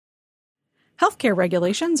Healthcare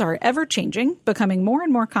regulations are ever-changing, becoming more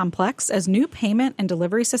and more complex as new payment and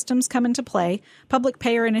delivery systems come into play, public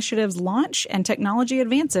payer initiatives launch, and technology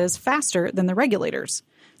advances faster than the regulators.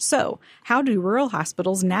 So, how do rural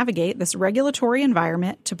hospitals navigate this regulatory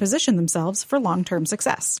environment to position themselves for long-term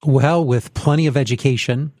success? Well, with plenty of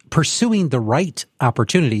education, pursuing the right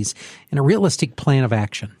opportunities, and a realistic plan of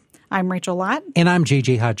action. I'm Rachel Lott. And I'm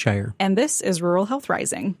JJ Hodshire. And this is Rural Health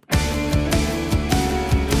Rising.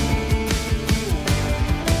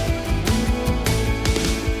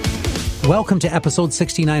 Welcome to episode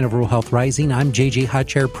 69 of Rural Health Rising. I'm JJ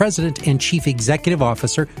Hodshire, President and Chief Executive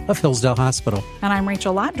Officer of Hillsdale Hospital. And I'm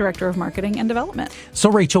Rachel Lott, Director of Marketing and Development.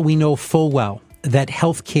 So, Rachel, we know full well that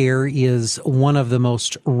healthcare is one of the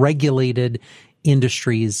most regulated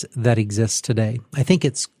industries that exists today. I think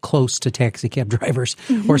it's close to taxi cab drivers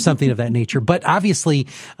or something of that nature. But obviously,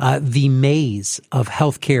 the maze of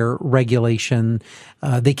healthcare regulation,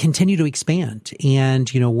 they continue to expand. And,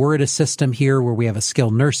 we're at a system here where we have a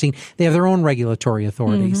skilled nursing. They have their own regulatory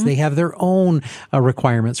authorities. They have their own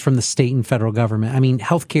requirements from the state and federal government. I mean,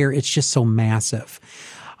 healthcare, it's just so massive.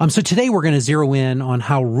 So today we're going to zero in on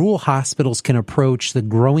how rural hospitals can approach the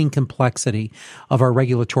growing complexity of our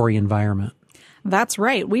regulatory environment. That's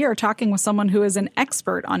right. We are talking with someone who is an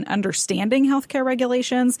expert on understanding healthcare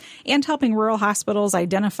regulations and helping rural hospitals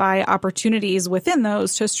identify opportunities within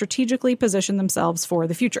those to strategically position themselves for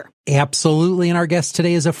the future. Absolutely. And our guest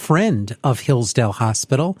today is a friend of Hillsdale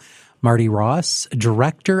Hospital, Marty Ross,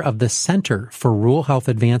 Director of the Center for Rural Health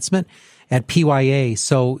Advancement at PYA.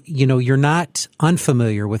 So, you're not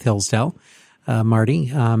unfamiliar with Hillsdale, Marty.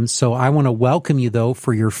 So I want to welcome you, though,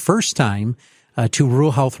 for your first time to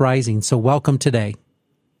Rural Health Rising. So welcome today.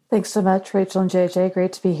 Thanks so much, Rachel and JJ.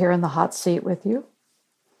 Great to be here in the hot seat with you.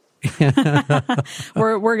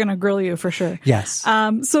 We're going to grill you for sure. Yes.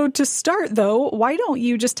 So to start, though, why don't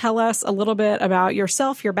you just tell us a little bit about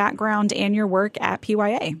yourself, your background, and your work at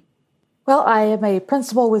PYA? Well, I am a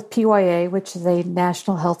principal with PYA, which is a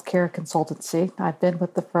national healthcare consultancy. I've been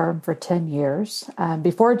with the firm for 10 years.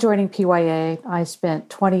 Before joining PYA, I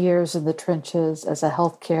spent 20 years in the trenches as a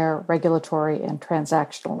healthcare regulatory and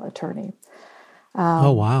transactional attorney.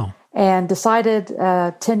 Oh, wow. And decided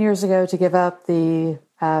 10 years ago to give up the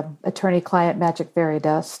attorney-client magic fairy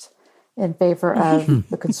dust in favor of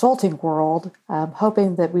the consulting world,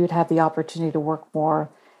 hoping that we would have the opportunity to work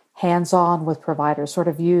more hands-on with providers, sort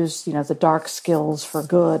of use, the dark skills for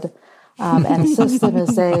good, and assist them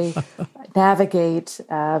as they navigate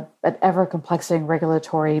an ever-complexing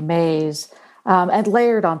regulatory maze, and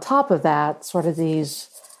layered on top of that, sort of these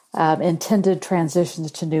intended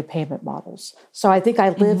transitions to new payment models. So I think I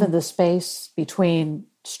live in the space between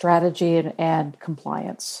strategy and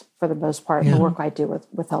compliance for the most part in the work I do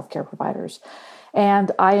with healthcare providers.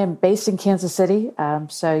 And I am based in Kansas City,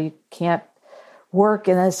 so you can't work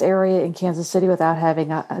in this area in Kansas City without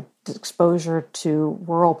having a exposure to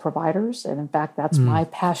rural providers. And in fact, that's my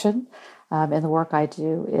passion in the work I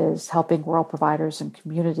do, is helping rural providers and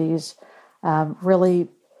communities really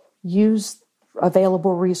use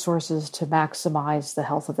available resources to maximize the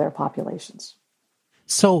health of their populations.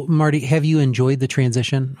 So, Marty, have you enjoyed the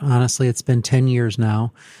transition? Honestly, it's been 10 years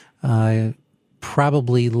now,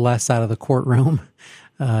 probably less out of the courtroom.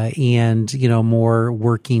 And, more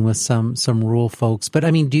working with some rural folks. But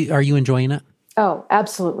I mean, are you enjoying it? Oh,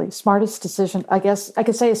 absolutely. Smartest decision. I guess I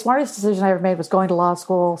could say the smartest decision I ever made was going to law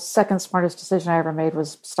school. Second smartest decision I ever made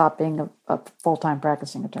was stop being a full-time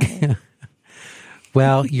practicing attorney.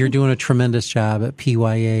 Well, you're doing a tremendous job at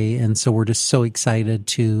PYA, and so we're just so excited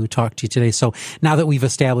to talk to you today. So now that we've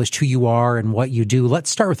established who you are and what you do, let's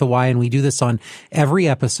start with the why, and we do this on every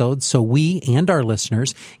episode so we and our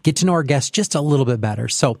listeners get to know our guests just a little bit better.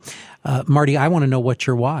 So, Marty, I want to know what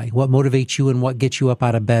your why, what motivates you and what gets you up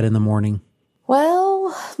out of bed in the morning.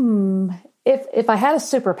 Well, if I had a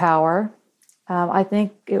superpower, I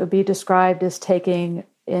think it would be described as taking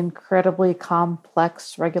incredibly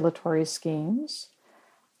complex regulatory schemes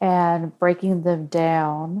and breaking them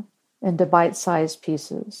down into bite-sized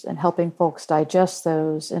pieces and helping folks digest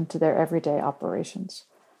those into their everyday operations.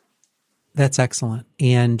 That's excellent.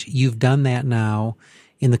 And you've done that now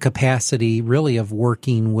in the capacity really of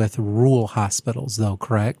working with rural hospitals, though,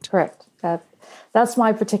 correct? Correct. That's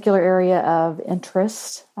my particular area of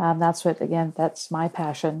interest. That's my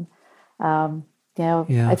passion.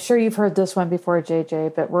 I'm sure you've heard this one before,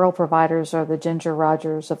 JJ, but rural providers are the Ginger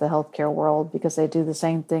Rogers of the healthcare world because they do the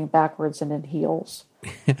same thing backwards and in heels.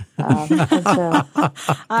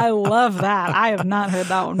 I love that. I have not heard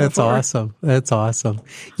that one before. That's awesome.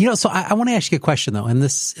 So I want to ask you a question, though, and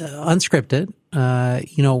this unscripted.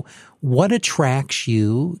 What attracts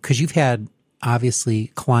you? Because you've had,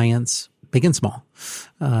 obviously, clients, big and small,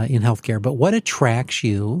 in healthcare. But what attracts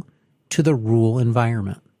you to the rural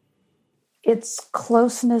environment? It's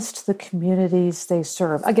closeness to the communities they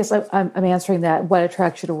serve. I guess I'm answering that. What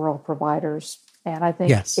attracts you to rural providers? And I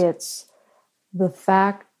think it's the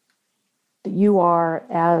fact that you are,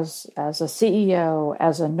 as a CEO,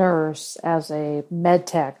 as a nurse, as a med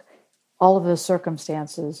tech, all of those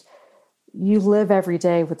circumstances, you live every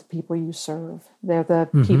day with the people you serve. They're the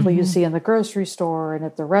people you see in the grocery store and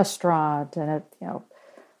at the restaurant and at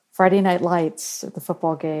Friday night lights at the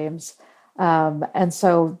football games. And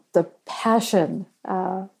so the passion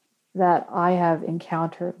that I have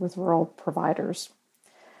encountered with rural providers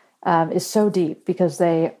is so deep because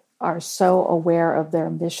they are so aware of their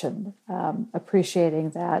mission,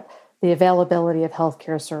 appreciating that the availability of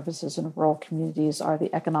healthcare services in rural communities are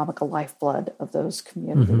the economic lifeblood of those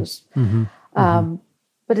communities.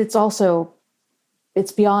 But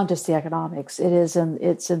it's beyond just the economics. It's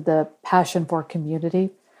in the passion for community,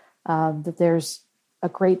 that there's a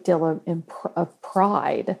great deal of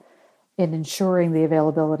pride in ensuring the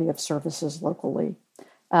availability of services locally,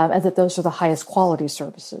 and that those are the highest quality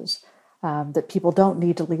services, that people don't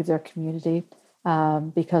need to leave their community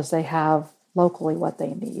because they have locally what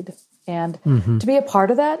they need. And to be a part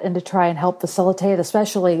of that and to try and help facilitate,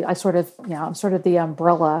 especially I'm sort of the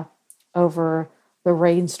umbrella over the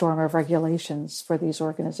rainstorm of regulations for these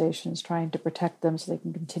organizations, trying to protect them so they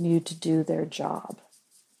can continue to do their job.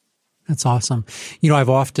 That's awesome. I've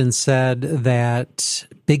often said that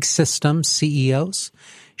big system CEOs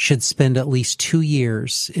should spend at least 2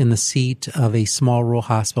 years in the seat of a small rural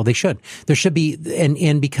hospital. They should. There should be,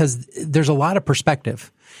 and because there's a lot of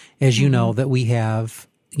perspective, as you know, that we have,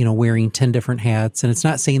 wearing 10 different hats. And it's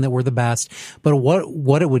not saying that we're the best, but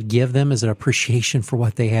what it would give them is an appreciation for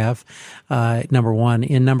what they have, number one.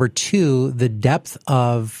 And number two, the depth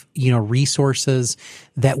of, resources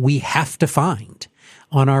that we have to find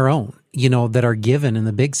on our own, that are given in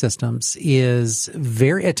the big systems is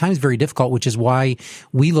at times very difficult, which is why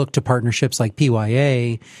we look to partnerships like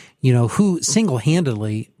PYA, who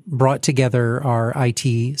single-handedly brought together our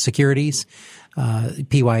IT securities.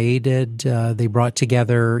 PYA did. They brought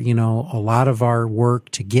together, a lot of our work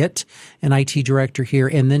to get an IT director here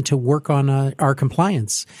and then to work on our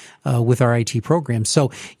compliance with our IT program.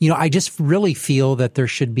 So, I just really feel that there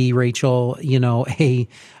should be, Rachel, a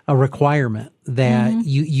requirement that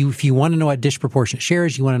you if you want to know what disproportionate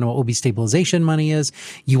shares, you want to know what OB stabilization money is,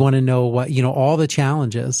 you want to know what, all the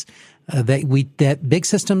challenges that big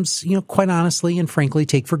systems, quite honestly and frankly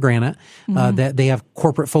take for granted, that they have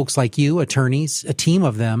corporate folks like you, attorneys, a team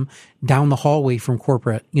of them down the hallway from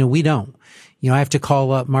corporate. We don't. I have to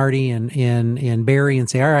call up Marty and Barry and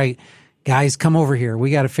say, all right, guys, come over here.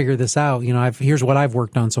 We got to figure this out. Here's what I've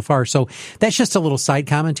worked on so far. So that's just a little side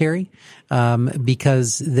commentary,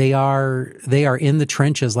 because they are in the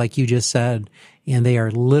trenches, like you just said, and they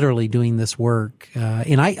are literally doing this work.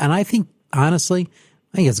 And I think, honestly,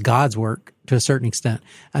 I think it's God's work to a certain extent.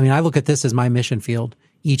 I mean, I look at this as my mission field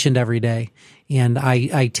each and every day, and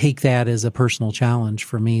I take that as a personal challenge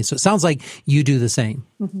for me. So it sounds like you do the same.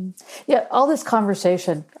 Yeah, all this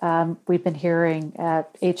conversation we've been hearing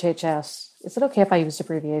at HHS. Is it okay if I use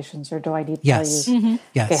abbreviations, or do I need to Yes. use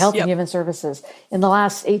Yes. Okay, Health and Human Services? In the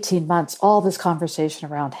last 18 months, all this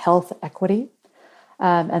conversation around health equity,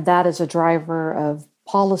 and that is a driver of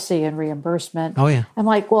policy and reimbursement. Oh, yeah. I'm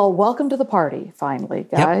like, well, welcome to the party, finally,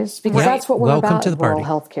 guys, because that's what we're Welcome about to the in rural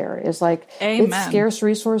party. healthcare. Is like, Amen. It's scarce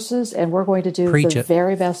resources, and we're going to do the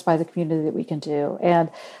very best by the community that we can do. And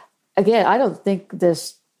again, I don't think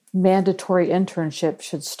this mandatory internship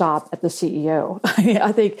should stop at the CEO.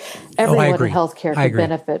 I think everyone in healthcare could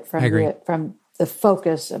benefit from the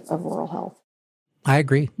focus of rural health. I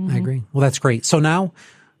agree. I agree. Well, that's great. So now,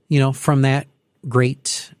 from that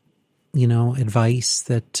great advice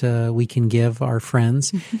that we can give our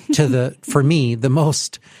friends to for me, the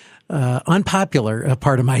most unpopular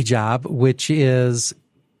part of my job, which is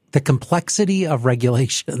the complexity of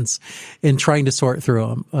regulations and trying to sort through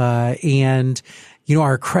them. And,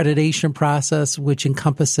 our accreditation process, which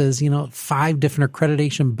encompasses, 5 different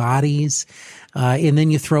accreditation bodies. And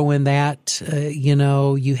then you throw in that,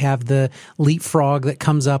 you have the leapfrog that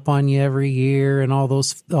comes up on you every year and all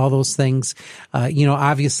those things.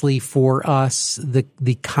 Obviously for us,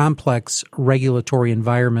 the complex regulatory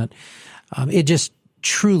environment, it just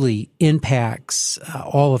truly impacts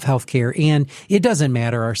all of healthcare. And it doesn't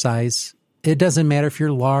matter our size. It doesn't matter if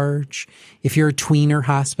you're large, if you're a tweener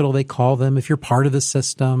hospital, they call them, if you're part of the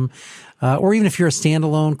system, or even if you're a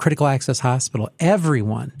standalone critical access hospital.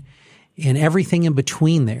 Everyone and everything in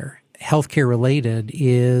between there, healthcare related,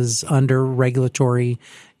 is under regulatory,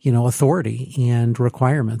 authority and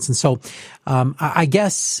requirements. And so, I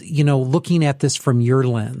guess, looking at this from your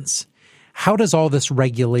lens, how does all this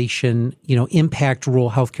regulation, impact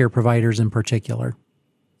rural healthcare providers in particular?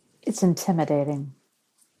 It's intimidating.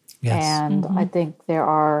 Yes. And I think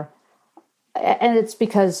and it's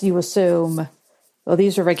because you assume, well,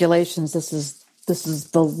 these are regulations. This is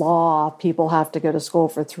the law. People have to go to school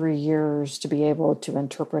for 3 years to be able to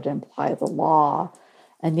interpret and apply the law.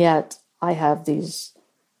 And yet I have these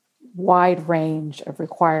wide range of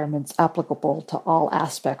requirements applicable to all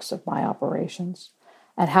aspects of my operations.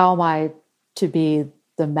 And how am I to be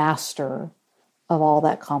the master of all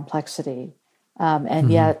that complexity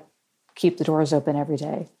and yet keep the doors open every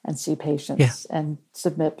day and see patients and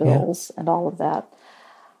submit bills and all of that?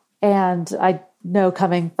 And I know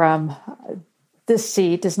coming from this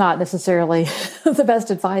seat is not necessarily the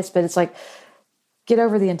best advice, but it's like, get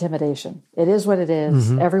over the intimidation. It is what it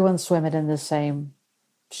is. Everyone's swimming in the same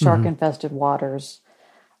shark-infested waters.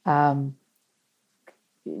 Don't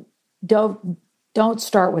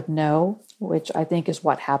start with no, which I think is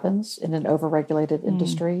what happens in an overregulated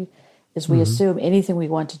industry, is we assume anything we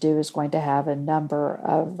want to do is going to have a number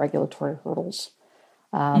of regulatory hurdles.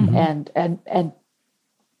 And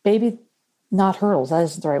maybe not hurdles, that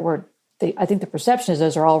isn't the right word. I think the perception is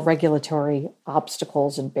those are all regulatory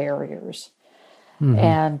obstacles and barriers.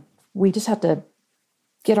 And we just have to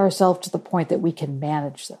get ourselves to the point that we can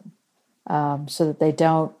manage them, so that they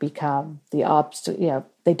don't become the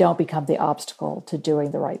obstacle to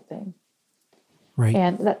doing the right thing. Right.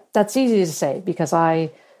 And that's easy to say because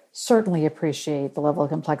I certainly appreciate the level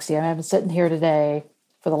of complexity. I mean, I've been sitting here today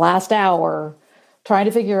for the last hour trying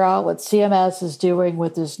to figure out what CMS is doing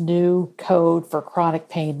with this new code for chronic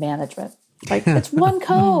pain management. Like, it's one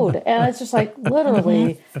code. And it's just like,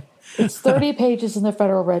 literally, it's 30 pages in the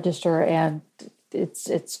Federal Register, and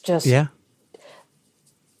it's just the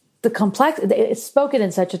it's spoken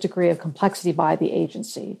in such a degree of complexity by the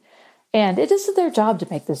agency. And it isn't their job to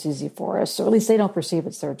make this easy for us, or at least they don't perceive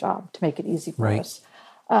it's their job to make it easy for us.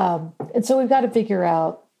 And so we've got to figure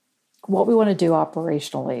out what we want to do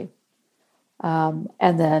operationally,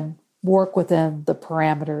 and then work within the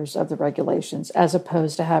parameters of the regulations, as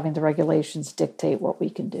opposed to having the regulations dictate what we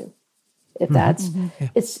can do. If that's,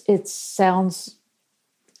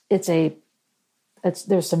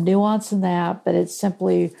 there's some nuance in that, but it's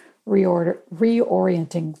simply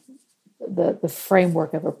reorienting the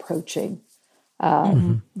framework of approaching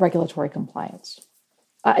regulatory compliance.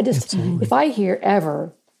 If I hear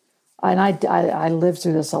ever, and I lived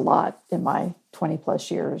through this a lot in my 20 plus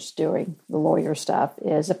years doing the lawyer stuff,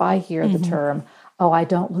 is if I hear the term, oh, I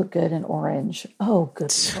don't look good in orange. Oh,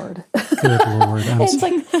 good Lord. Good Lord. It's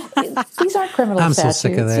like, these aren't criminal statutes. I'm so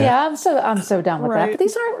sick of that. Yeah, I'm so done with that. But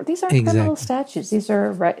these aren't criminal statutes. These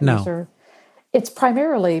are it's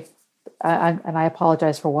primarily, and I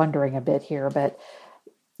apologize for wondering a bit here, but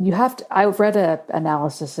you have to, I've read an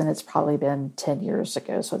analysis, and it's probably been 10 years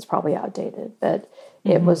ago, so it's probably outdated, but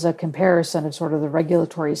it was a comparison of sort of the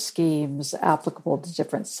regulatory schemes applicable to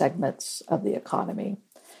different segments of the economy.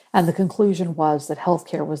 And the conclusion was that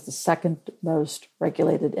healthcare was the second most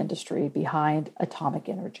regulated industry behind atomic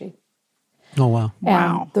energy. Oh, wow.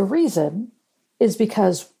 And the reason is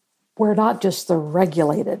because we're not just the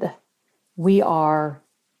regulated, we are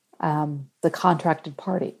the contracted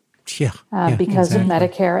party. Because of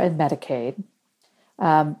Medicare and Medicaid.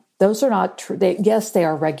 Those are not true. Yes, they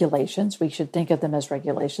are regulations. We should think of them as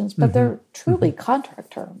regulations, but they're truly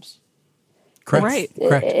contract terms. Correct.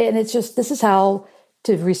 Right. And it's just, this is how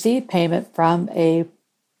to receive payment from a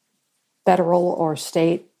federal or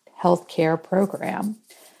state healthcare program.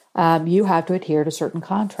 You have to adhere to certain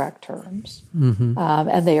contract terms.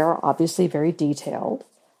 And they are obviously very detailed,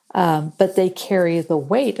 but they carry the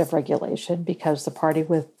weight of regulation because the party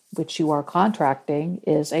with which you are contracting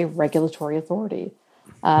is a regulatory authority,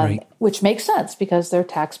 which makes sense because they're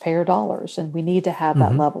taxpayer dollars, and we need to have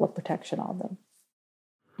that level of protection on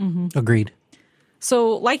them. Agreed.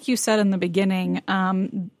 So like you said in the beginning,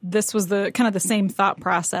 this was the kind of the same thought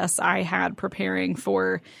process I had preparing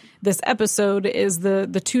for this episode, is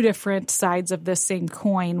the two different sides of this same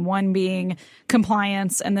coin, one being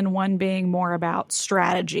compliance and then one being more about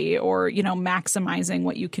strategy, or, you know, maximizing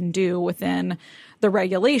what you can do within the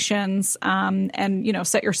regulations, and, you know,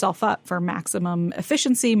 set yourself up for maximum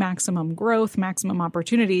efficiency, maximum growth, maximum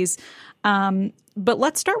opportunities. But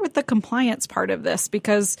let's start with the compliance part of this,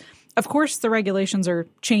 because of course, the regulations are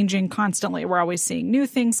changing constantly. We're always seeing new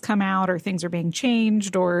things come out, or things are being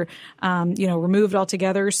changed or, removed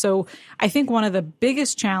altogether. So I think one of the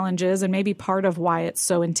biggest challenges, and maybe part of why it's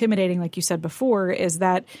so intimidating, like you said before, is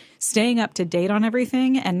that staying up to date on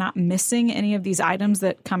everything and not missing any of these items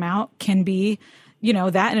that come out can be,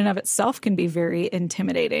 that in and of itself can be very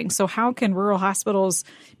intimidating. So how can rural hospitals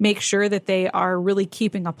make sure that they are really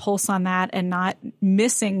keeping a pulse on that and not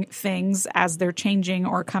missing things as they're changing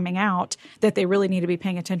or coming out that they really need to be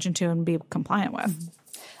paying attention to and be compliant with?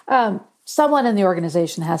 Someone in the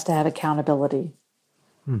organization has to have accountability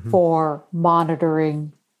for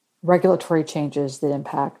monitoring regulatory changes that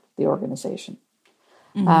impact the organization.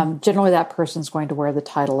 Generally, that person's going to wear the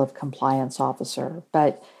title of compliance officer,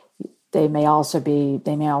 but they may also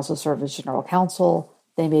serve as general counsel.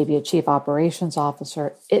 They may be a chief operations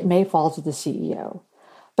officer. It may fall to the CEO,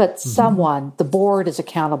 but the board is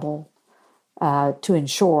accountable to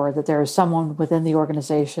ensure that there is someone within the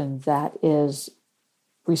organization that is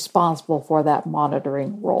responsible for that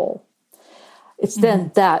monitoring role. It's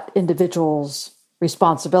then that individual's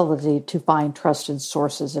responsibility to find trusted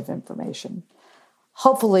sources of information.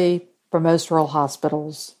 Hopefully, for most rural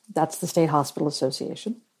hospitals, that's the State Hospital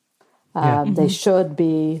Association. They should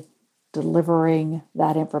be delivering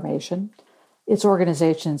that information. It's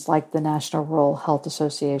organizations like the National Rural Health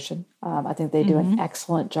Association. I think they do an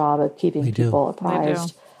excellent job of keeping people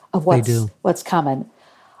apprised of what's coming.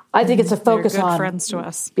 I think it's a focus They're good on friends to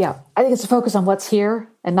us. Yeah, I think it's a focus on what's here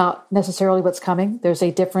and not necessarily what's coming. There's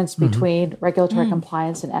a difference between regulatory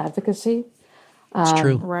compliance and advocacy. It's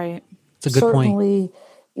true. Right. It's a good point.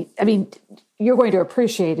 I mean, you're going to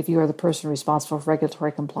appreciate if you are the person responsible for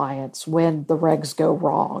regulatory compliance when the regs go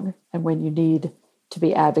wrong and when you need to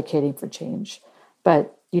be advocating for change.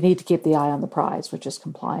 But you need to keep the eye on the prize, which is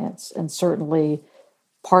compliance. And certainly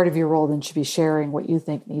part of your role then should be sharing what you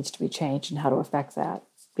think needs to be changed and how to affect that.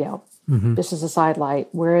 This is a sidelight.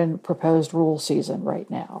 We're in proposed rule season right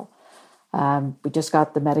now. We just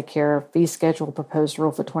got the Medicare fee schedule proposed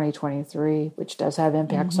rule for 2023, which does have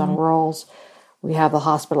impacts on rurals. We have the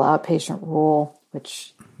hospital outpatient rule,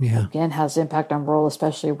 which again has impact on rural,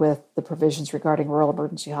 especially with the provisions regarding rural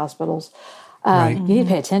emergency hospitals. You need to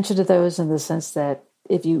pay attention to those in the sense that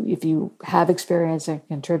if you have experience and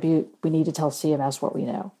contribute, we need to tell CMS what we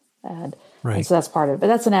know, and so that's part of it. But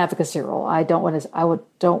that's an advocacy role. I don't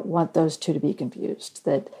want those two to be confused.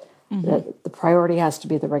 That the priority has to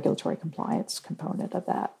be the regulatory compliance component of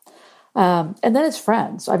that, and then it's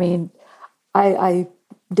friends. I mean, I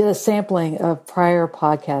did a sampling of prior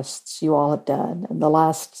podcasts you all have done, and the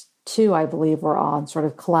last two, I believe, were on sort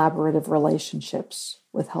of collaborative relationships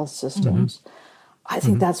with health systems. I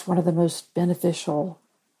think that's one of the most beneficial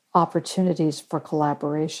opportunities for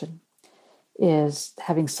collaboration, is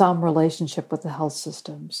having some relationship with the health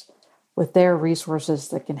systems, with their resources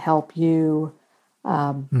that can help you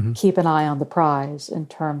keep an eye on the prize in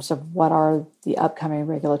terms of what are the upcoming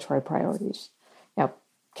regulatory priorities.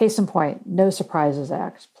 Case in point, No Surprises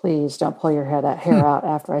Act. Please don't pull your hair out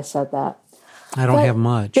after I said that. I don't have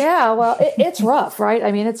much. Yeah, well, it's rough, right?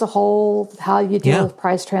 I mean, it's a whole, how you deal with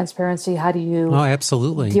price transparency. How do you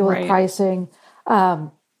absolutely deal with pricing?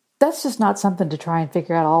 That's just not something to try and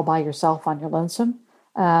figure out all by yourself on your lonesome.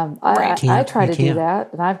 I try to do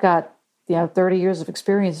that, and I've got 30 years of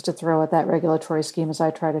experience to throw at that regulatory scheme as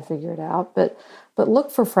I try to figure it out. But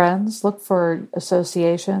look for friends, look for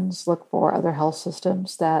associations, look for other health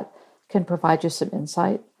systems that can provide you some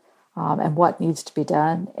insight and what needs to be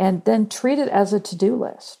done, and then treat it as a to-do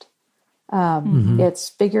list. It's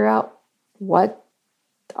figure out what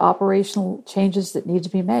operational changes that need to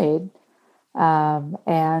be made,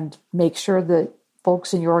 and make sure that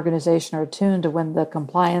folks in your organization are attuned to when the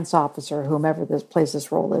compliance officer, whomever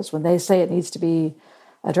this role is, when they say it needs to be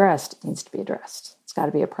addressed, it needs to be addressed. It's got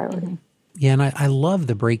to be a priority. Yeah, and I love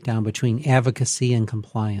the breakdown between advocacy and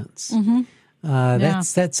compliance.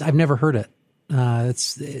 That's I've never heard it.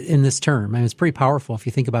 It's in this term. I mean, it's pretty powerful if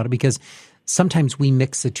you think about it, because sometimes we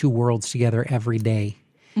mix the two worlds together every day.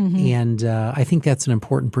 And I think that's an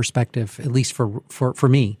important perspective, at least for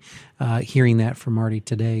me, hearing that from Marty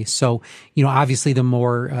today. So, obviously the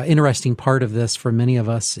more interesting part of this for many of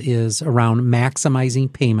us is around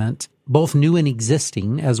maximizing payment, both new and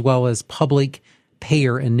existing, as well as public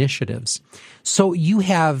payer initiatives. So you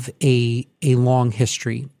have a long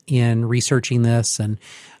history in researching this and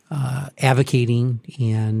advocating,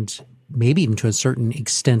 and maybe even to a certain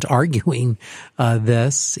extent arguing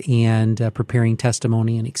this and preparing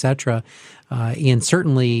testimony and et cetera, and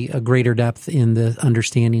certainly a greater depth in the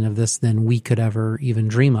understanding of this than we could ever even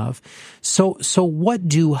dream of. So what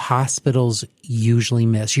do hospitals usually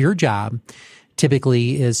miss? Your job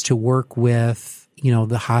typically is to work with,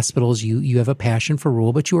 the hospitals. You have a passion for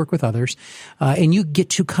rural, but you work with others. And you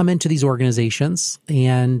get to come into these organizations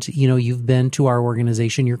and, you've been to our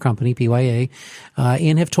organization, your company, PYA,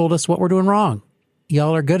 and have told us what we're doing wrong.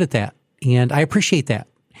 Y'all are good at that. And I appreciate that.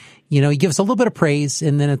 You give us a little bit of praise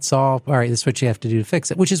and then it's all right, this is what you have to do to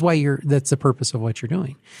fix it, which is why that's the purpose of what you're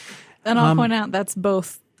doing. And I'll point out that's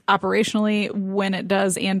both operationally when it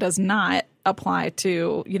does and does not apply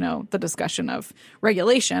to, the discussion of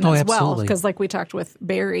regulation as well. Because like we talked with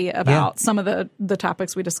Barry about some of the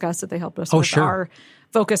topics we discussed that they helped us with are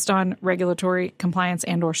focused on regulatory compliance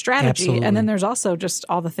and or strategy. Absolutely. And then there's also just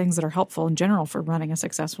all the things that are helpful in general for running a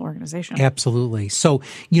successful organization. Absolutely. So,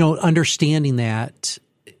 understanding that,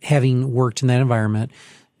 having worked in that environment,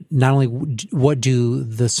 not only what do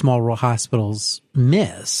the small rural hospitals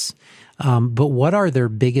miss, but what are their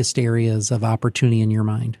biggest areas of opportunity in your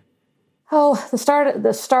mind? Oh, the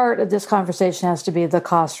start of this conversation has to be the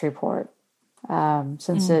cost report,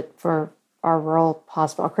 since it for our rural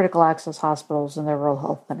hospital, our critical access hospitals and their rural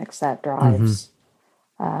health clinics, that drives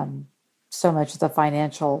so much of the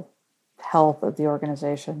financial health of the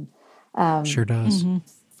organization. Sure does.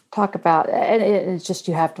 Talk about, and it's just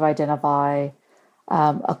you have to identify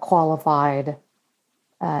a qualified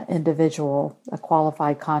individual, a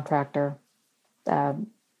qualified contractor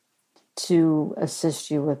to assist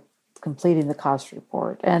you with completing the cost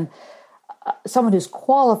report. And someone who's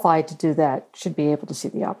qualified to do that should be able to see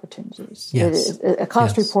the opportunities. Yes. A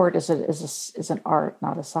cost report is an art,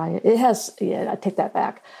 not a science. I take that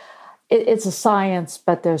back. It's a science,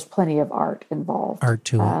 but there's plenty of art involved. Art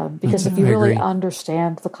to it. Because if you really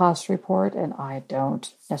understand the cost report, and I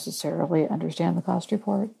don't necessarily understand the cost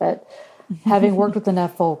report, but having worked with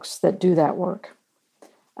enough folks that do that work,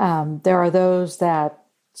 there are those that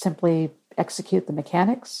simply execute the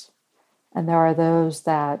mechanics, and there are those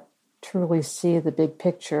that truly see the big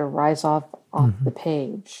picture rise off the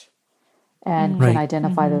page and can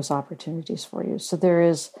identify those opportunities for you. So there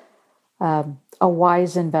is a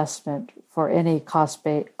wise investment for any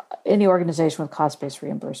organization with cost-based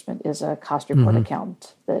reimbursement is a cost report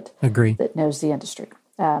accountant that knows the industry.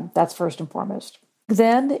 That's first and foremost.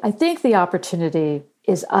 Then I think the opportunity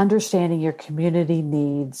is understanding your community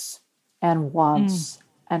needs and wants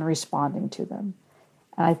and responding to them.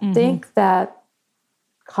 And I think that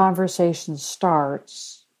conversation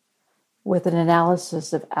starts with an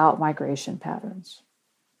analysis of out-migration patterns.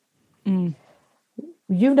 You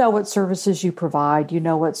know what services you provide. You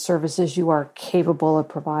know what services you are capable of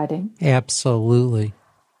providing. Absolutely.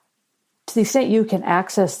 To the extent you can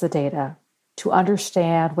access the data to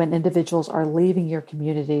understand when individuals are leaving your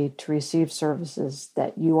community to receive services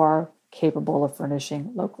that you are capable of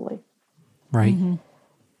furnishing locally. Right.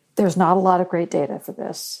 There's not a lot of great data for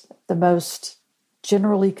this. The most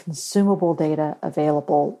generally consumable data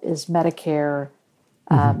available is Medicare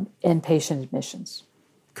inpatient admissions.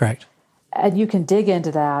 Correct. And you can dig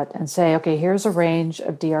into that and say, okay, here's a range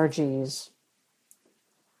of DRGs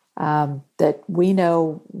that we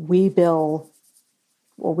know we bill,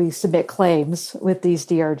 or we submit claims with these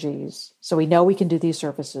DRGs. So we know we can do these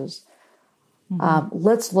services.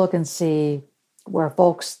 Let's look and see where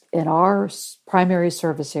folks in our primary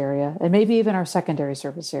service area, and maybe even our secondary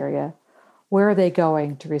service area, where are they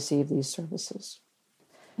going to receive these services?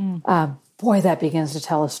 Boy, that begins to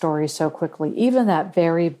tell a story so quickly. Even that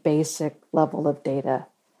very basic level of data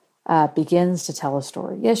begins to tell a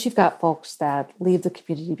story. Yes, you've got folks that leave the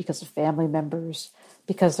community because of family members,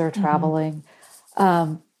 because they're traveling.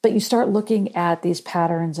 But you start looking at these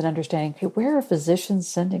patterns and understanding, okay, where are physicians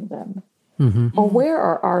sending them? Or where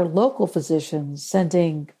are our local physicians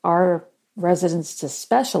sending our residents to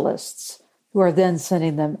specialists who are then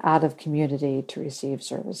sending them out of community to receive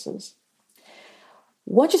services?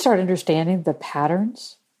 Once you start understanding the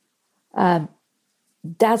patterns,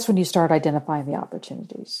 that's when you start identifying the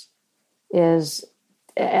opportunities.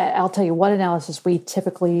 I'll tell you what analysis we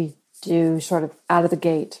typically do sort of out of the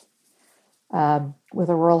gate with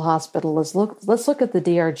a rural hospital is let's look at the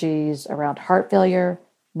DRGs around heart failure,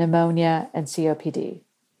 pneumonia, and COPD.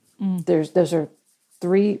 Those are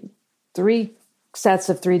three sets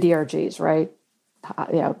of 3 DRGs, right?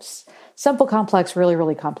 Simple, complex, really,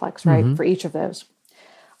 really complex, right? For each of those.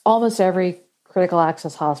 Almost every critical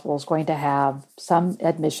access hospital is going to have some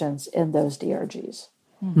admissions in those DRGs.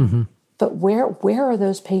 But where are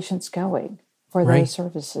those patients going for those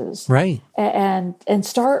services? Right. And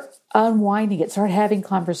start unwinding it, start having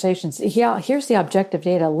conversations. Yeah, here's the objective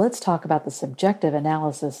data. Let's talk about the subjective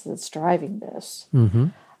analysis that's driving this.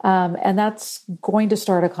 And that's going to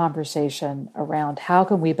start a conversation around how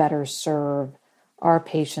can we better serve our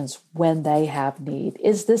patients when they have need?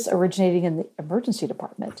 Is this originating in the emergency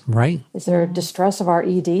department? Right. Is there distress of our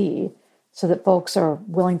ED so that folks are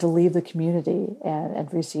willing to leave the community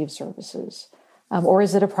and receive services? Or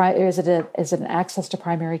is it an access to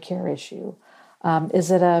primary care issue?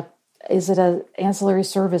 Is it a ancillary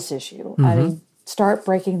service issue? I mean, start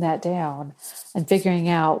breaking that down and figuring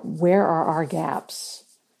out where are our gaps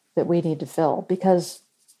that we need to fill, because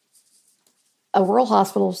a rural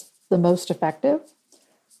hospital is the most effective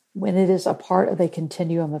when it is a part of a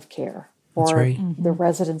continuum of care for the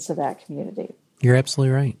residents of that community. You're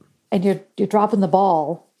absolutely right. And you're dropping the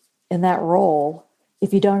ball in that role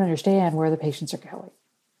if you don't understand where the patients are going.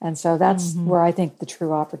 And so that's where I think the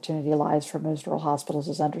true opportunity lies for most rural hospitals,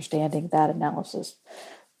 is understanding that analysis.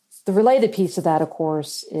 The related piece of that, of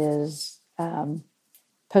course, is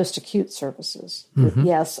post-acute services.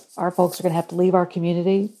 Yes, our folks are going to have to leave our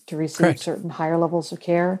community to receive certain higher levels of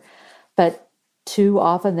care, but too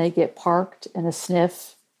often they get parked in a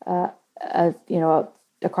SNF,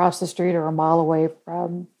 across the street or a mile away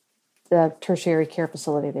from the tertiary care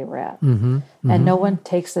facility they were at. And no one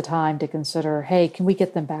takes the time to consider, hey, can we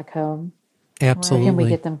get them back home? Absolutely. Can we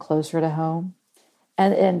get them closer to home?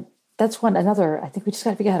 And that's I think we just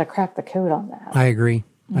got to figure out how to crack the code on that. I agree.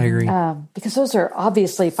 Because those are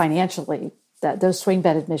obviously financially, those swing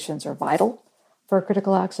bed admissions are vital for a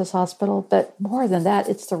critical access hospital. But more than that,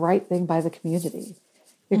 it's the right thing by the community.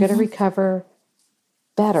 You're going to recover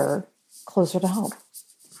better closer to home.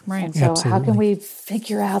 Right. And so Absolutely. how can we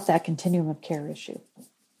figure out that continuum of care issue?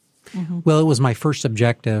 Well, it was my first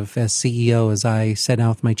objective as CEO as I sat down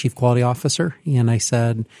with my chief quality officer, and I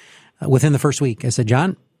said, within the first week, I said,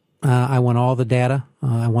 John, I want all the data.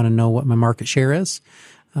 I want to know what my market share is.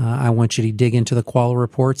 I want you to dig into the quality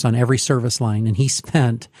reports on every service line. And he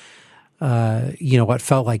spent, what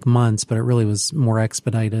felt like months, but it really was more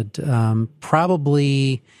expedited.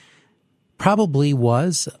 Probably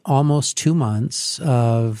was almost 2 months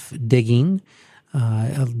of digging.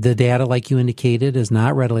 The data, like you indicated, is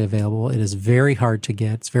not readily available. It is very hard to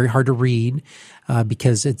get. It's very hard to read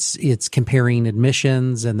because it's comparing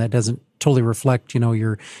admissions, and that doesn't totally reflect,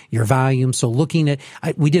 your volume. So looking at,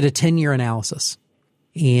 we did a 10-year analysis,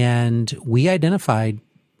 and we identified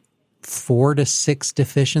 4 to 6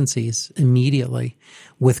 deficiencies immediately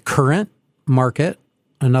with current market.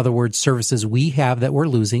 In other words, services we have that we're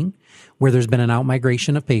losing, where there's been an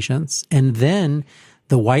out-migration of patients, and then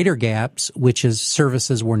the wider gaps, which is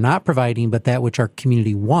services we're not providing, but that which our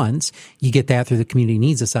community wants. You get that through the community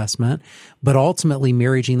needs assessment, but ultimately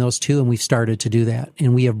marrying those two, and we've started to do that.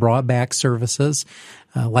 And we have brought back services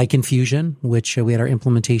like infusion, which we had our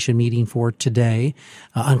implementation meeting for today,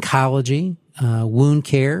 oncology, wound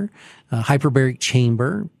care, hyperbaric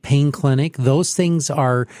chamber, pain clinic. Those things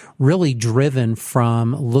are really driven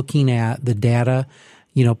from looking at the data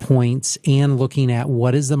points and looking at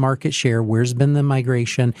what is the market share, where's been the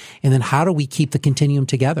migration, and then how do we keep the continuum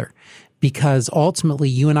together? Because ultimately,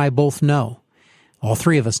 you and I both know, all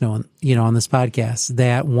three of us know, on this podcast,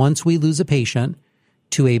 that once we lose a patient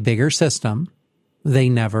to a bigger system, they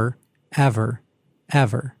never, ever,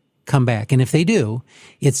 ever come back. And if they do,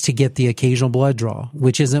 it's to get the occasional blood draw,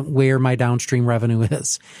 which isn't where my downstream revenue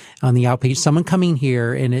is on the outpatient. Someone coming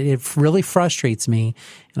here, and it really frustrates me,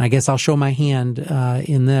 and I guess I'll show my hand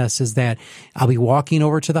in this, is that I'll be walking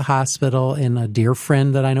over to the hospital, and a dear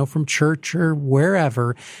friend that I know from church or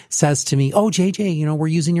wherever says to me, "Oh, JJ, we're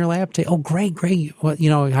using your lab today." "Oh, great. What,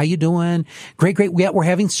 how you doing?" Great. Yeah, we're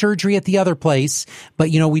having surgery at the other place,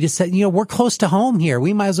 but we just said, we're close to home here.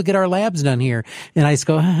 We might as well get our labs done here. And I just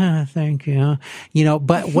go, "Thank you."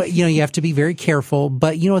 But what, you have to be very careful.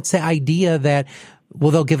 But, it's the idea that,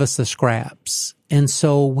 well, they'll give us the scraps. And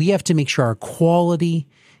so we have to make sure our quality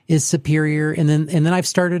is superior. And then I've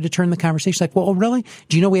started to turn the conversation like, well, really?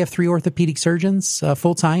 Do you know we have 3 orthopedic surgeons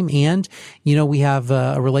full time? And, we have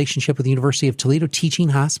a relationship with the University of Toledo Teaching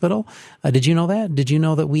Hospital. Did you know that? Did you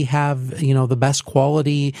know that we have, the best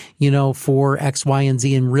quality, for X, Y, and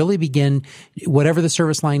Z, and really begin whatever the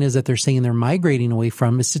service line is that they're saying they're migrating away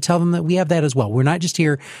from, is to tell them that we have that as well. We're not just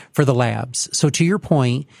here for the labs. So to your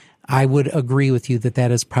point, I would agree with you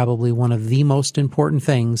that is probably one of the most important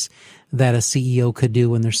things that a CEO could do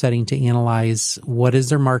when they're setting to analyze what is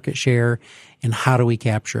their market share and how do we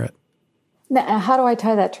capture it. Now, how do I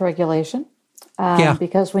tie that to regulation?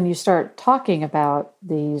 Because when you start talking about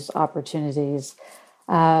these opportunities,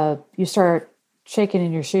 you start shaking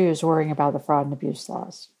in your shoes worrying about the fraud and abuse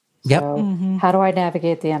laws. Yep. So how do I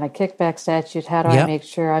navigate the anti-kickback statute? How do I make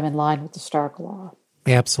sure I'm in line with the Stark law?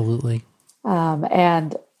 Absolutely.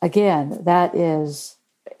 And again,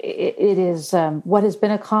 it is what has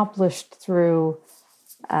been accomplished through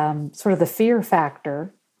sort of the fear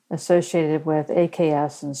factor associated with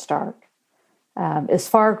AKS and Stark is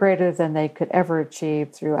far greater than they could ever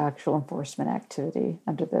achieve through actual enforcement activity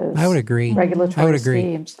under those I would agree. regulatory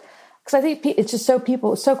schemes. Because I think it's just so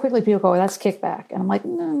quickly people go, that's kickback. And I'm like,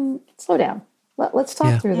 slow down. Let's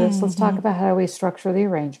talk through this. Let's talk about how we structure the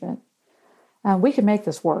arrangement. We can make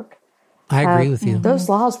this work. I agree with you. Those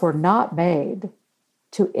laws were not made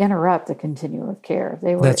to interrupt the continuum of care.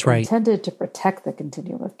 They were intended to protect the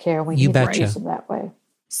continuum of care. We need to use them that way.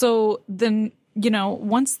 So then,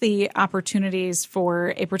 once the opportunities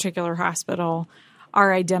for a particular hospital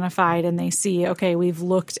are identified and they see, okay, we've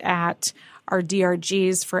looked at our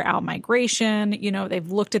DRGs for out-migration,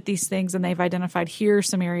 they've looked at these things and they've identified here are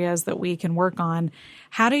some areas that we can work on.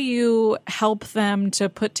 How do you help them to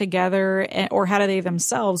put together, or how do they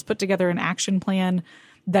themselves put together an action plan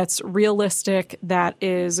that's realistic, that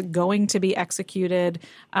is going to be executed,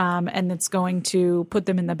 and that's going to put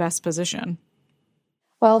them in the best position?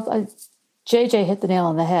 Well, JJ hit the nail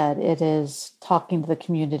on the head. It is talking to the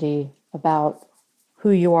community about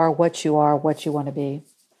who you are, what you want to be.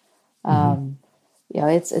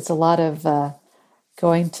 It's a lot of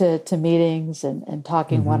going to meetings and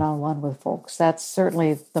talking one-on-one with folks. That's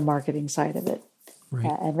certainly the marketing side of it. Right.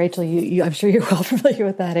 And Rachel, I'm sure you're well familiar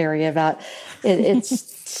with that area about it's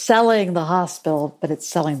selling the hospital, but it's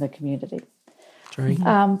selling the community. That's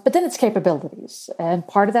right. But then it's capabilities. And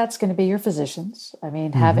part of that's going to be your physicians. I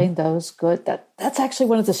mean, having those good, that's actually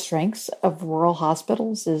one of the strengths of rural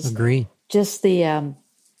hospitals is just the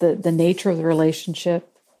nature of the relationship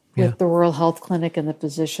with the rural health clinic and the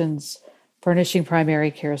physicians furnishing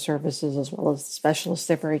primary care services as well as the specialists.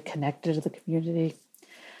 They're very connected to the community.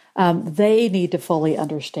 They need to fully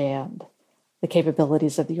understand the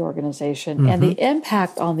capabilities of the organization and the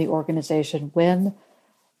impact on the organization when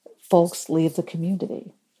folks leave the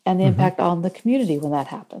community and the impact on the community when that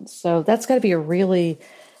happens. So that's got to be a really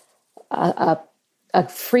a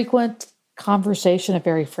frequent conversation, a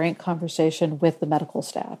very frank conversation with the medical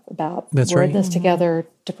staff about we're in this together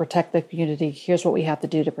to protect the community. Here's what we have to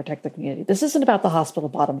do to protect the community. This isn't about the hospital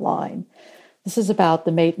bottom line. This is about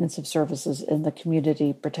the maintenance of services in the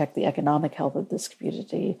community, protect the economic health of this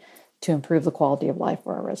community, to improve the quality of life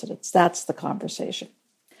for our residents. That's the conversation.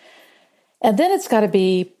 And then it's got to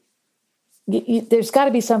be, there's got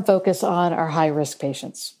to be some focus on our high-risk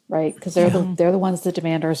patients, right? Because they're the ones that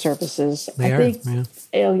demand our services.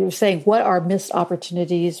 You're saying, what are missed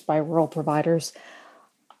opportunities by rural providers?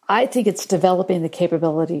 I think it's developing the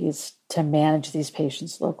capabilities to manage these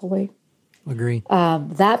patients locally. Agree.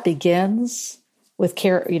 That begins with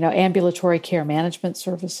care, ambulatory care management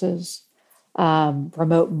services,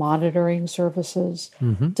 remote monitoring services,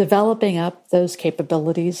 developing up those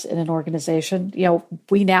capabilities in an organization.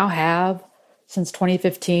 We now have, since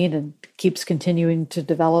 2015, and keeps continuing to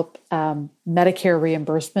develop Medicare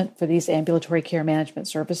reimbursement for these ambulatory care management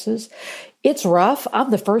services. It's rough. I'm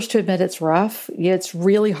the first to admit it's rough. It's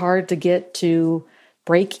really hard to get to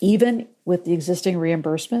break even with the existing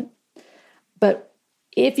reimbursement. But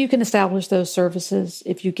if you can establish those services,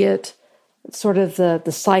 if you get sort of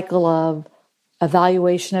the cycle of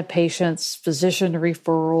evaluation of patients, physician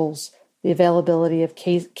referrals, the availability of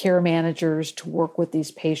care managers to work with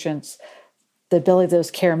these patients, the ability of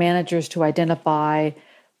those care managers to identify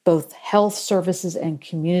both health services and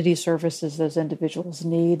community services those individuals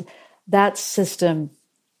need, that system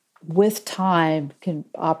with time can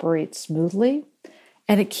operate smoothly,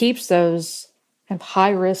 and it keeps those kind of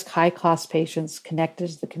high-risk, high-cost patients connected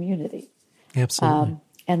to the community. Absolutely.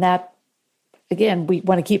 And that, again, we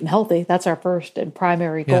want to keep them healthy. That's our first and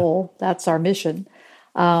primary goal. That's our mission.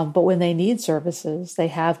 But when they need services, they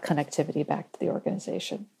have connectivity back to the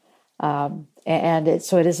organization. So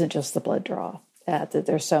it isn't just the blood draw.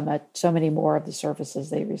 There's so many more of the services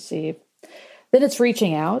they receive. Then it's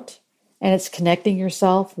reaching out and it's connecting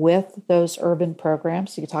yourself with those urban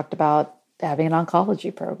programs. So you talked about having an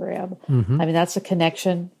oncology program. I mean, that's a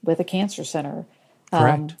connection with a cancer center.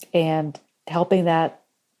 Correct. And helping that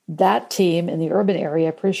team in the urban area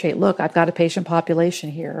appreciate, look, I've got a patient population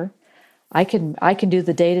here. I can do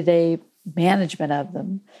the day-to-day management of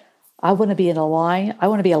them. I want to be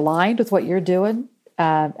aligned with what you're doing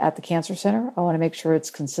at the cancer center. I want to make sure it's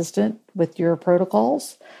consistent with your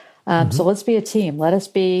protocols. So let's be a team. Let us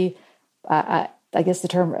be, I guess the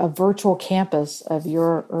term, a virtual campus of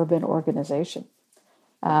your urban organization.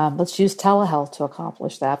 Let's use telehealth to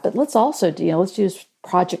accomplish that. But let's also, let's use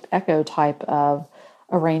Project Echo type of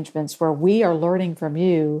arrangements where we are learning from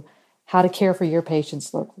you how to care for your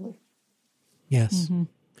patients locally. Yes.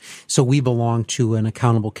 So we belong to an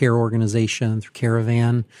accountable care organization through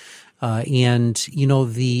Caravan. And,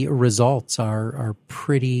 the results are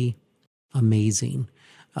pretty amazing.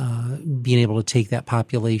 Being able to take that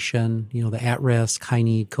population, the at-risk,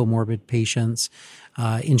 high-need, comorbid patients,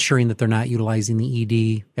 ensuring that they're not utilizing the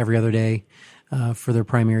ED every other day for their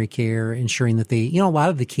primary care, ensuring that they, a lot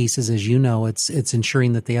of the cases, as it's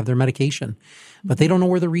ensuring that they have their medication, but they don't know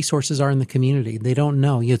where the resources are in the community. They don't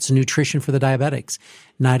know. It's nutrition for the diabetics,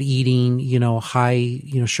 not eating, high,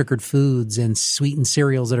 sugared foods and sweetened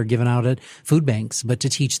cereals that are given out at food banks, but to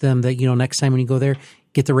teach them that, next time when you go there,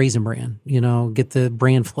 get the Raisin Bran, get the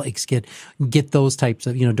bran flakes, get those types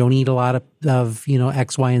of, don't eat a lot of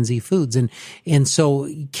X, Y, and Z foods. And so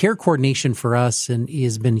care coordination for us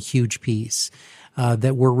has been a huge piece,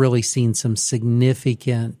 that we're really seeing some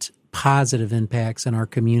significant positive impacts in our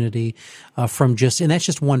community, and that's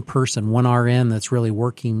just one person, one RN that's really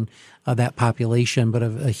working, that population, but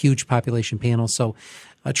a huge population panel. So,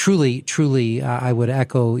 truly, I would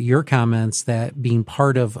echo your comments that being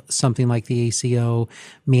part of something like the ACO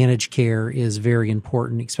managed care is very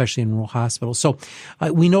important, especially in rural hospitals. So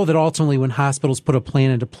we know that ultimately when hospitals put a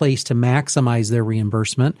plan into place to maximize their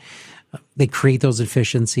reimbursement, they create those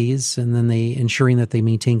efficiencies, and then they ensuring that they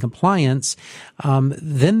maintain compliance.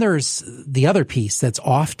 Then there's the other piece that's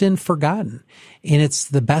often forgotten, and it's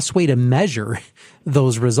the best way to measure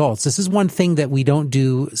those results. This is one thing that we don't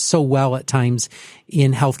do so well at times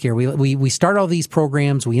in healthcare. We start all these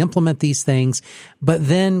programs, we implement these things, but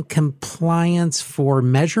then compliance for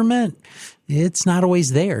measurement, it's not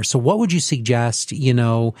always there. So what would you suggest,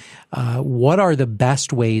 what are the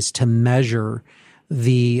best ways to measure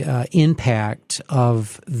the impact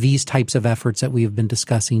of these types of efforts that we've been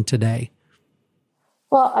discussing today?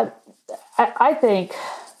 Well, I think,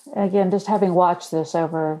 again, just having watched this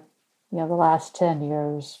over, the last 10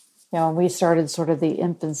 years, when we started sort of the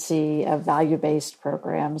infancy of value-based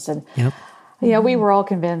programs, and, we were all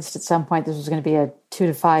convinced at some point this was going to be a 2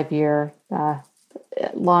 to 5 year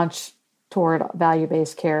launch toward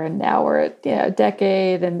value-based care. And now we're at, a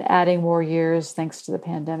decade and adding more years thanks to the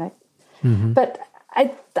pandemic. Mm-hmm. But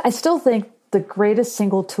I still think the greatest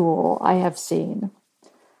single tool I have seen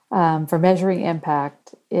for measuring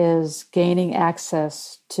impact is gaining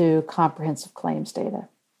access to comprehensive claims data.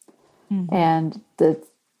 Mm-hmm. And the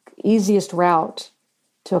easiest route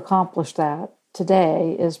to accomplish that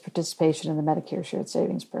today is participation in the Medicare Shared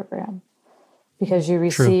Savings Program, because you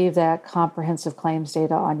receive that comprehensive claims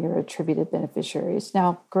data on your attributed beneficiaries.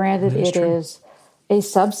 Now, granted, it is a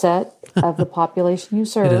subset of the population you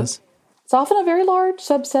serve. It is. It's often a very large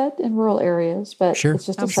subset in rural areas, but it's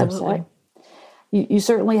just a subset. You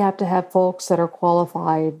certainly have to have folks that are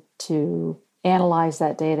qualified to analyze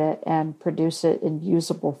that data and produce it in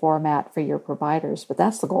usable format for your providers. But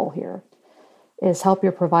that's the goal here, is help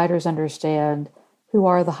your providers understand who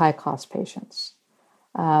are the high-cost patients.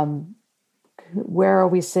 Where are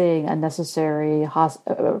we seeing unnecessary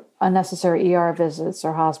ER visits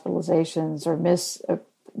or hospitalizations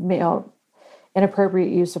or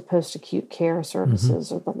inappropriate use of post-acute care services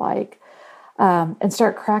or the like, and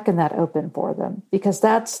start cracking that open for them, because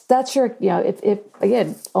that's your, if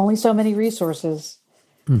again, only so many resources.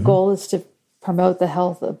 The goal is to promote the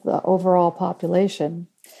health of the overall population.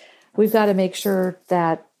 We've got to make sure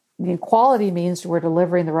that quality means we're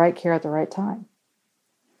delivering the right care at the right time.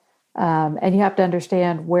 And you have to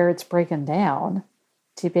understand where it's breaking down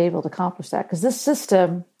to be able to accomplish that. Because this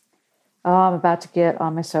system, I'm about to get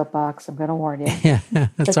on my soapbox. I'm going to warn you. Yeah,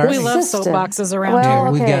 that's all right. We love soapboxes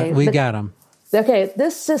around here. We got them. Okay,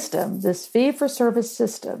 this system, this fee-for-service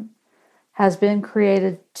system, has been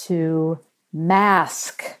created to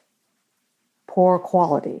mask poor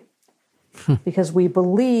quality, because we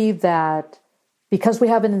believe that because we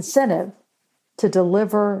have an incentive to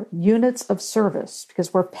deliver units of service,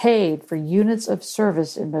 because we're paid for units of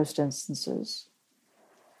service in most instances,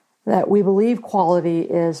 that we believe quality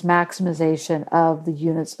is maximization of the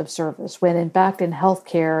units of service, when in fact in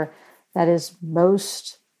healthcare, that is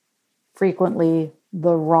most frequently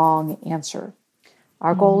the wrong answer.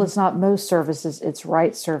 Our goal is not most services, it's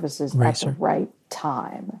right services at the right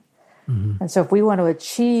time. And so if we want to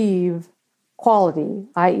achieve quality,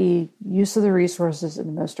 i.e. use of the resources in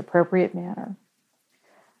the most appropriate manner,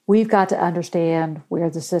 we've got to understand where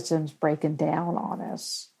the system's breaking down on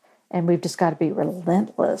us. And we've just got to be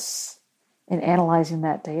relentless in analyzing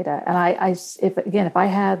that data. And if I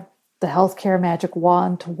had the healthcare magic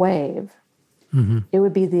wand to wave, it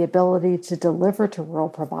would be the ability to deliver to rural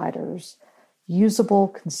providers usable,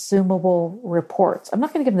 consumable reports. I'm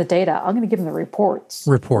not going to give them the data. I'm going to give them the reports.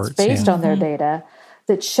 It's based on their data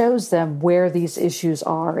that shows them where these issues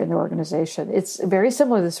are in the organization. It's very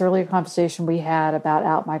similar to this earlier conversation we had about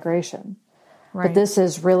out-migration. But this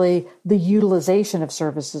is really the utilization of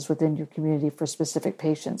services within your community for specific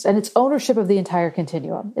patients. And it's ownership of the entire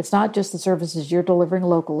continuum. It's not just the services you're delivering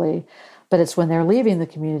locally, but it's when they're leaving the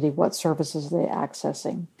community, what services are they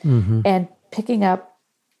accessing? And picking up,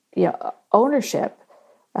 ownership,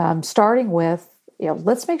 starting with,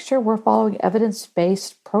 let's make sure we're following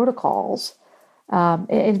evidence-based protocols. And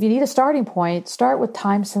if you need a starting point, start with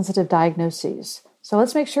time-sensitive diagnoses. So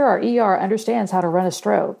let's make sure our ER understands how to run a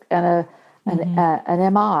stroke and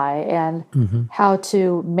an MI and how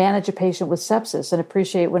to manage a patient with sepsis and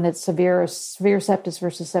appreciate when it's severe sepsis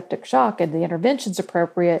versus septic shock and the intervention's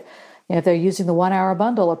appropriate. If they're using the 1 hour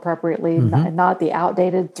bundle appropriately, not the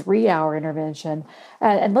outdated 3 hour intervention.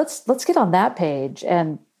 And let's get on that page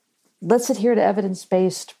and let's adhere to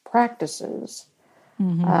evidence-based practices.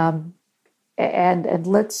 And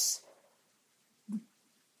let's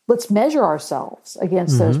measure ourselves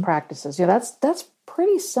against those practices. That's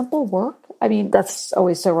pretty simple work. I mean, that's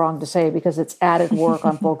always so wrong to say because it's added work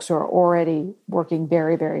on folks who are already working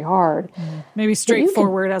very, very hard. Maybe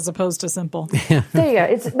straightforward as opposed to simple. There you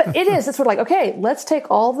go. It is. It's sort of like, okay, let's take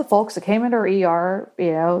all the folks that came into our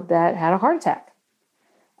ER, that had a heart attack,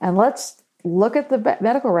 and let's look at the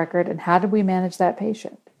medical record and how did we manage that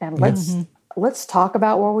patient, and let's talk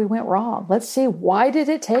about where we went wrong. Let's see, why did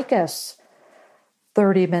it take us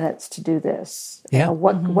 30 minutes to do this?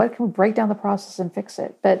 What can we break down the process and fix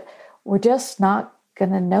it? But we're just not going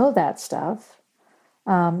to know that stuff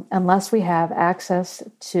unless we have access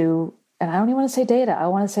to, and I don't even want to say data, I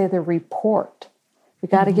want to say the report. We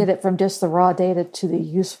got to get it from just the raw data to the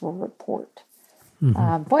useful report. Boy,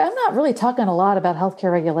 I'm not really talking a lot about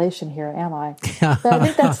healthcare regulation here, am I? But I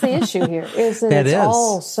think that's the issue here, is that it's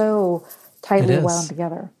all so tightly wound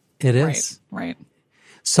together. It is. Right.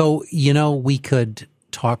 So, we could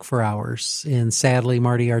talk for hours, and sadly,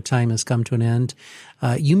 Marty, our time has come to an end.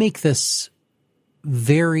 You make this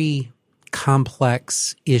very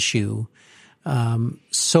complex issue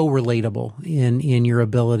so relatable in your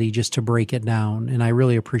ability just to break it down, and I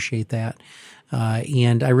really appreciate that.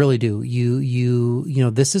 And I really do.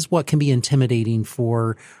 This is what can be intimidating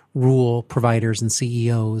for rural providers and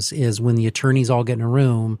CEOs, is when the attorneys all get in a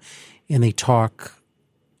room and they talk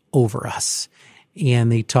over us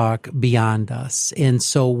and they talk beyond us. And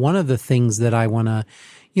so one of the things that I want to,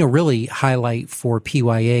 really highlight for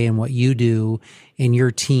PYA and what you do and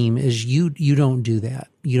your team is you don't do that.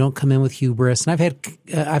 You don't come in with hubris. And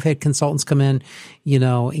I've had consultants come in,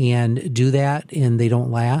 and do that, and they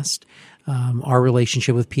don't last. Our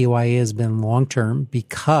relationship with PYA has been long-term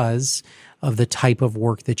because of the type of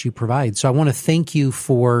work that you provide. So I want to thank you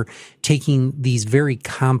for taking these very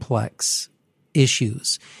complex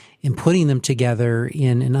issues and putting them together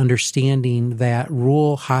in an understanding that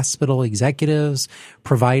rural hospital executives,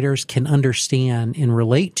 providers can understand and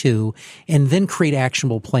relate to, and then create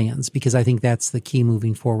actionable plans, because I think that's the key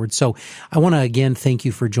moving forward. So I want to again thank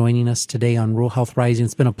you for joining us today on Rural Health Rising.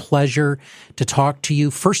 It's been a pleasure to talk to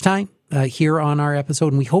you. First time here on our episode,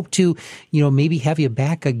 and we hope to, maybe have you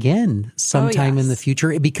back again sometime in the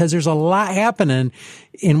future, because there's a lot happening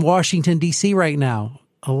in Washington, D.C. right now.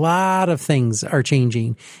 A lot of things are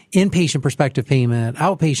changing. Inpatient prospective payment,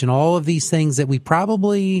 outpatient, all of these things that we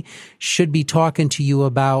probably should be talking to you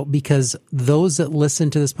about, because those that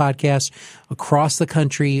listen to this podcast across the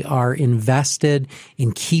country are invested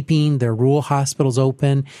in keeping their rural hospitals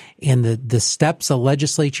open, and the steps a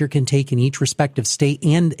legislature can take in each respective state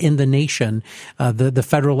and in the nation, the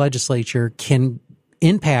federal legislature can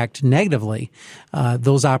impact negatively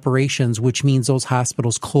those operations, which means those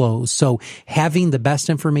hospitals close. So having the best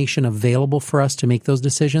information available for us to make those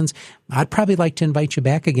decisions, I'd probably like to invite you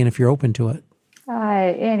back again if you're open to it.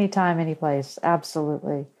 Anytime, any place.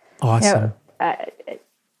 Absolutely. Awesome.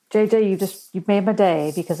 JJ, you made my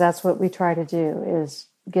day, because that's what we try to do, is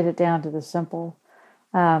get it down to the simple.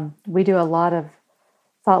 We do a lot of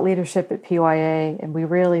thought leadership at PYA, and we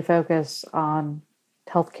really focus on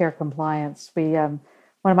healthcare compliance. One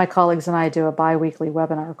of my colleagues and I do a bi-weekly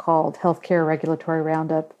webinar called Healthcare Regulatory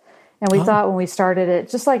Roundup. And we thought when we started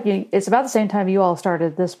it, just like it's about the same time you all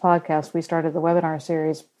started this podcast, we started the webinar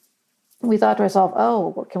series. We thought to ourselves,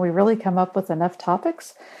 can we really come up with enough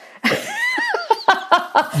topics?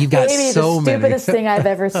 You've got maybe so the many. Stupidest thing I've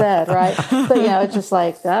ever said, right? But it's just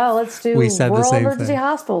like, let's do rural emergency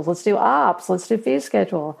hospitals, let's do ops, let's do fee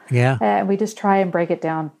schedule. Yeah. And we just try and break it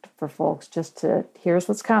down for folks, just to, here's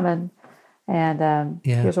what's coming, and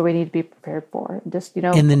here's what we need to be prepared for. And just,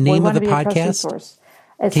 and the name of the podcast?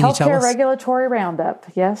 It's Healthcare Regulatory Roundup.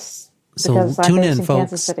 Yes. So because tune I'm in, based in folks.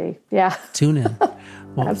 Kansas City. Yeah. Tune in.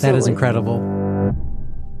 Well, that is incredible.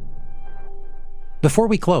 Before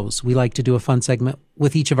we close, we like to do a fun segment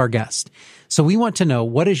with each of our guests. So we want to know,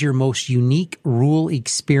 what is your most unique rural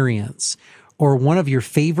experience or one of your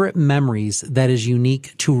favorite memories that is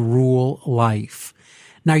unique to rural life?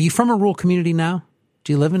 Now, are you from a rural community now?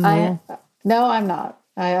 Do you live in rural? No, I'm not.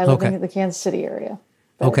 I live in the Kansas City area.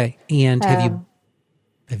 But, okay. And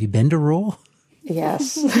have you been to rural?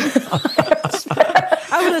 Yes.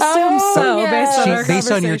 I would assume so, yes.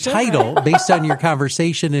 based on our conversation. Based on your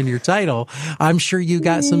conversation and your title, I'm sure you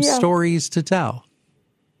got some stories to tell.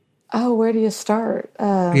 Oh, where do you start?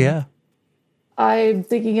 Yeah. I'm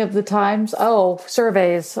thinking of the times. Oh,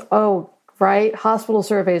 surveys. Oh, right. Hospital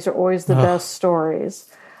surveys are always the best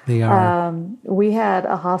stories. They are. We had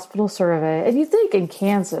a hospital survey, and you think in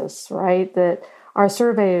Kansas, right, that our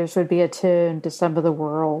surveyors would be attuned to some of the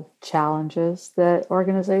rural challenges that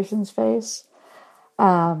organizations face.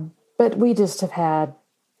 But we just have had,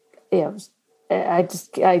 I'm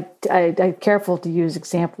careful to use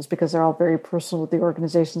examples because they're all very personal with the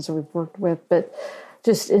organizations that we've worked with, but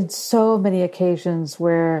just in so many occasions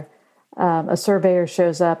where a surveyor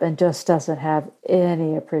shows up and just doesn't have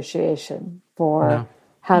any appreciation for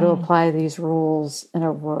how to apply these rules in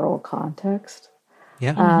a rural context.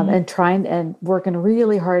 Yeah. And trying and working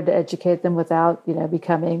really hard to educate them without,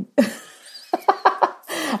 becoming,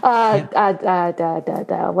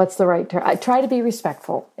 what's the right term? I try to be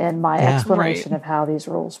respectful in my explanation of how these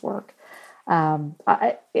rules work.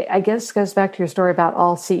 I guess it goes back to your story about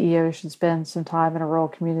all CEOs should spend some time in a rural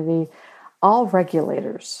community. All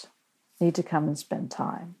regulators need to come and spend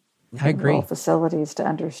time in rural facilities to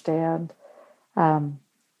understand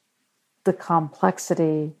the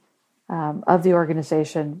complexity of the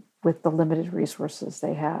organization with the limited resources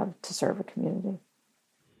they have to serve a community.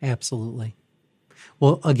 Absolutely.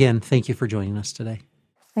 Well, again, thank you for joining us today.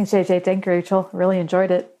 Thanks, JJ. Thank you, Rachel. Really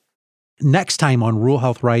enjoyed it. Next time on Rural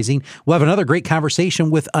Health Rising, we'll have another great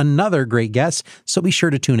conversation with another great guest, so be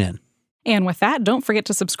sure to tune in. And with that, don't forget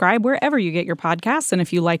to subscribe wherever you get your podcasts. And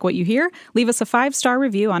if you like what you hear, leave us a 5-star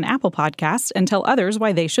review on Apple Podcasts and tell others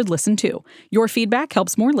why they should listen too. Your feedback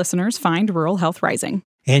helps more listeners find Rural Health Rising.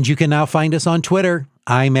 And you can now find us on Twitter.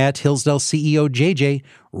 I'm at Hillsdale CEO JJ.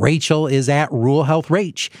 Rachel is at Rural Health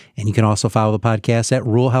Rach. And you can also follow the podcast at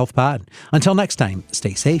Rural Health Pod. Until next time,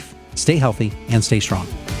 stay safe, stay healthy, and stay strong.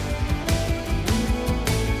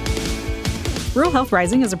 Rural Health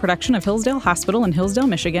Rising is a production of Hillsdale Hospital in Hillsdale,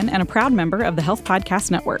 Michigan, and a proud member of the Health Podcast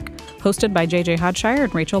Network. Hosted by JJ Hodshire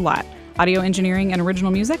and Rachel Lott. Audio engineering and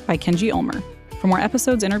original music by Kenji Ulmer. For more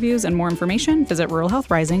episodes, interviews, and more information, visit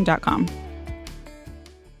ruralhealthrising.com.